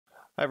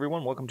Hi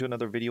everyone, welcome to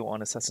another video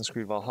on Assassin's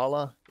Creed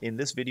Valhalla. In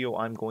this video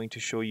I'm going to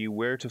show you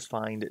where to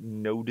find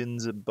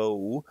Nodens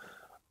Bow,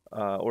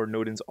 or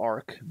Nodens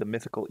Arc, the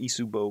mythical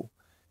ISU bow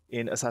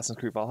in Assassin's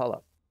Creed Valhalla.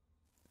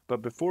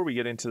 But before we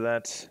get into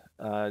that,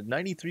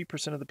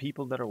 93% of the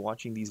people that are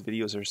watching these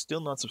videos are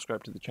still not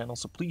subscribed to the channel,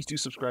 so please do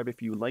subscribe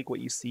if you like what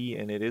you see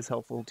and it is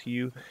helpful to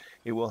you.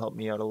 It will help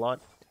me out a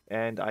lot.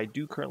 And I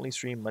do currently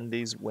stream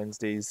Mondays,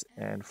 Wednesdays,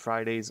 and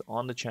Fridays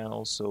on the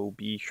channel, so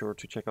be sure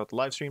to check out the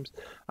live streams.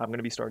 I'm going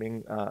to be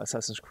starting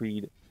Assassin's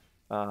Creed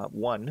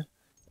 1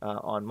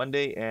 on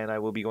Monday, and I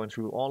will be going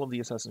through all of the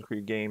Assassin's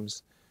Creed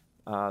games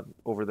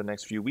over the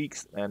next few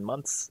weeks and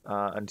months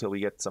until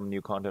we get some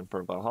new content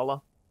for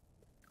Valhalla.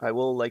 I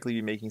will likely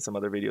be making some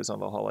other videos on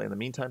Valhalla in the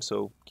meantime,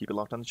 so keep it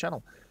locked on the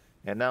channel.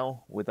 And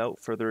now, without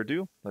further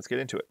ado, let's get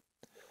into it.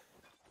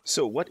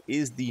 So what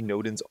is the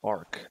Nodens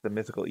Arc, the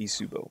mythical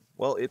ISU bow?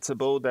 Well, it's a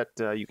bow that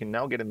you can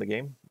now get in the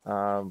game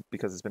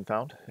because it's been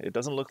found. It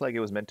doesn't look like it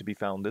was meant to be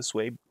found this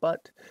way,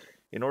 but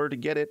in order to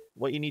get it,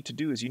 what you need to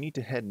do is you need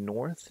to head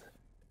north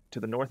to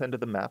the north end of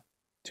the map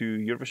to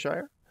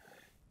Eurviscire,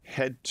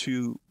 head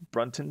to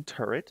Brunton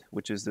Turret,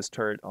 which is this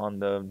turret on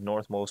the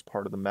northmost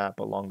part of the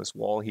map along this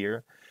wall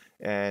here,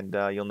 and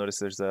you'll notice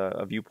there's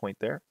a viewpoint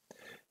there.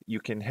 You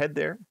can head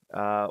there,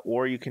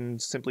 or you can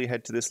simply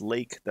head to this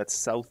lake that's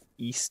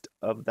southeast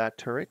of that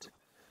turret.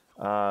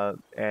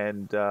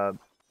 And on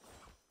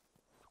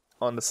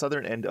the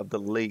southern end of the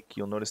lake,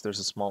 you'll notice there's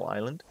a small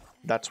island.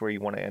 That's where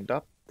you want to end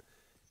up.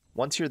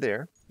 Once you're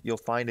there, you'll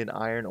find an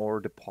iron ore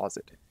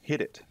deposit.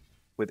 Hit it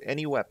with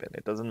any weapon.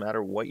 It doesn't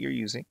matter what you're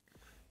using.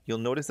 You'll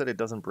notice that it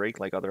doesn't break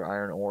like other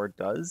iron ore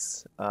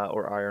does,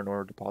 or iron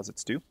ore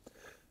deposits do.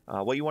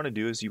 What you want to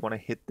do is you want to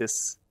hit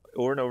this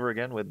over and over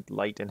again with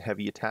light and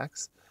heavy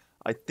attacks.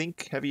 I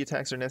think heavy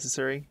attacks are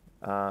necessary,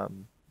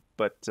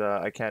 but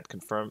I can't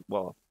confirm.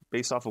 Well,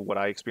 based off of what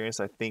I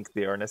experienced, I think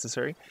they are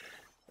necessary.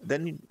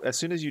 Then as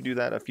soon as you do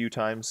that a few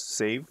times,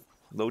 save,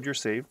 load your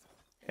save,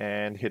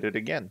 and hit it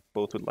again,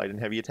 both with light and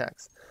heavy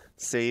attacks.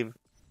 Save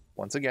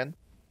once again,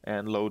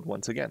 and load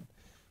once again.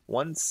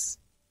 Once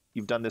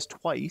you've done this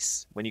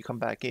twice, when you come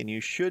back in, you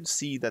should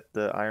see that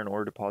the iron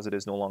ore deposit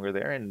is no longer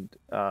there, and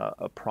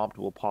a prompt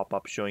will pop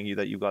up showing you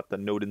that you got the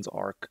Nodens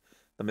Arc,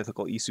 the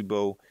mythical ISU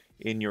bow,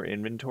 in your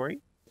inventory.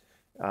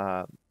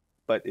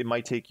 But it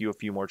might take you a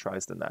few more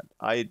tries than that.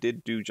 I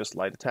did do just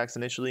light attacks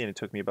initially, and it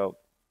took me about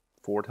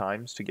 4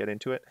 times to get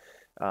into it.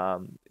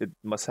 It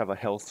must have a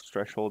health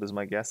threshold is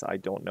my guess. I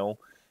don't know.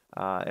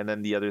 And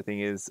then the other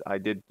thing is I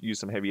did use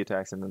some heavy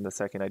attacks, and then the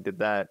second I did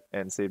that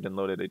and saved and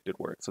loaded, it did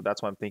work. So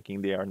that's why I'm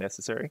thinking they are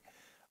necessary.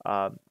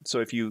 So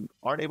if you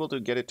aren't able to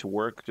get it to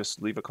work,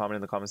 just leave a comment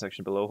in the comment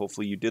section below.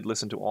 Hopefully you did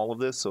listen to all of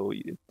this, so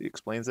it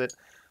explains it.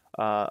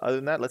 Other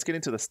than that, let's get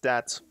into the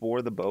stats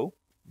for the bow.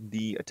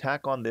 The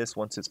attack on this,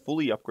 once it's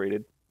fully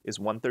upgraded, is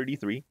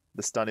 133.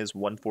 The stun is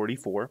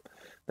 144.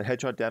 The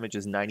headshot damage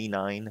is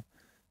 99.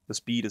 The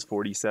speed is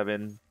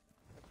 47.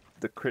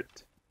 The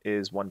crit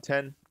is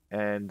 110.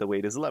 And the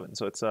weight is 11.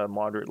 So it's a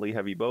moderately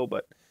heavy bow,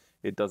 but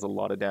it does a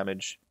lot of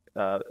damage,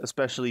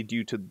 especially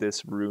due to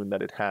this rune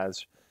that it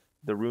has.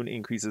 The rune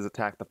increases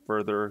attack the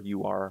further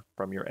you are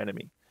from your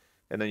enemy.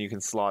 And then you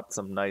can slot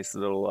some nice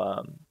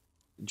little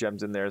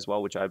gems in there as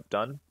well, which I've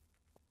done.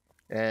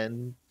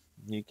 And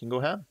you can go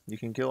ham. You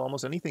can kill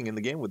almost anything in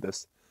the game with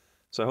this.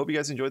 So I hope you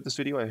guys enjoyed this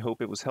video. I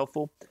hope it was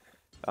helpful.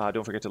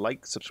 Don't forget to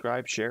like,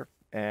 subscribe, share,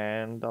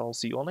 and I'll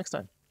see you all next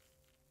time.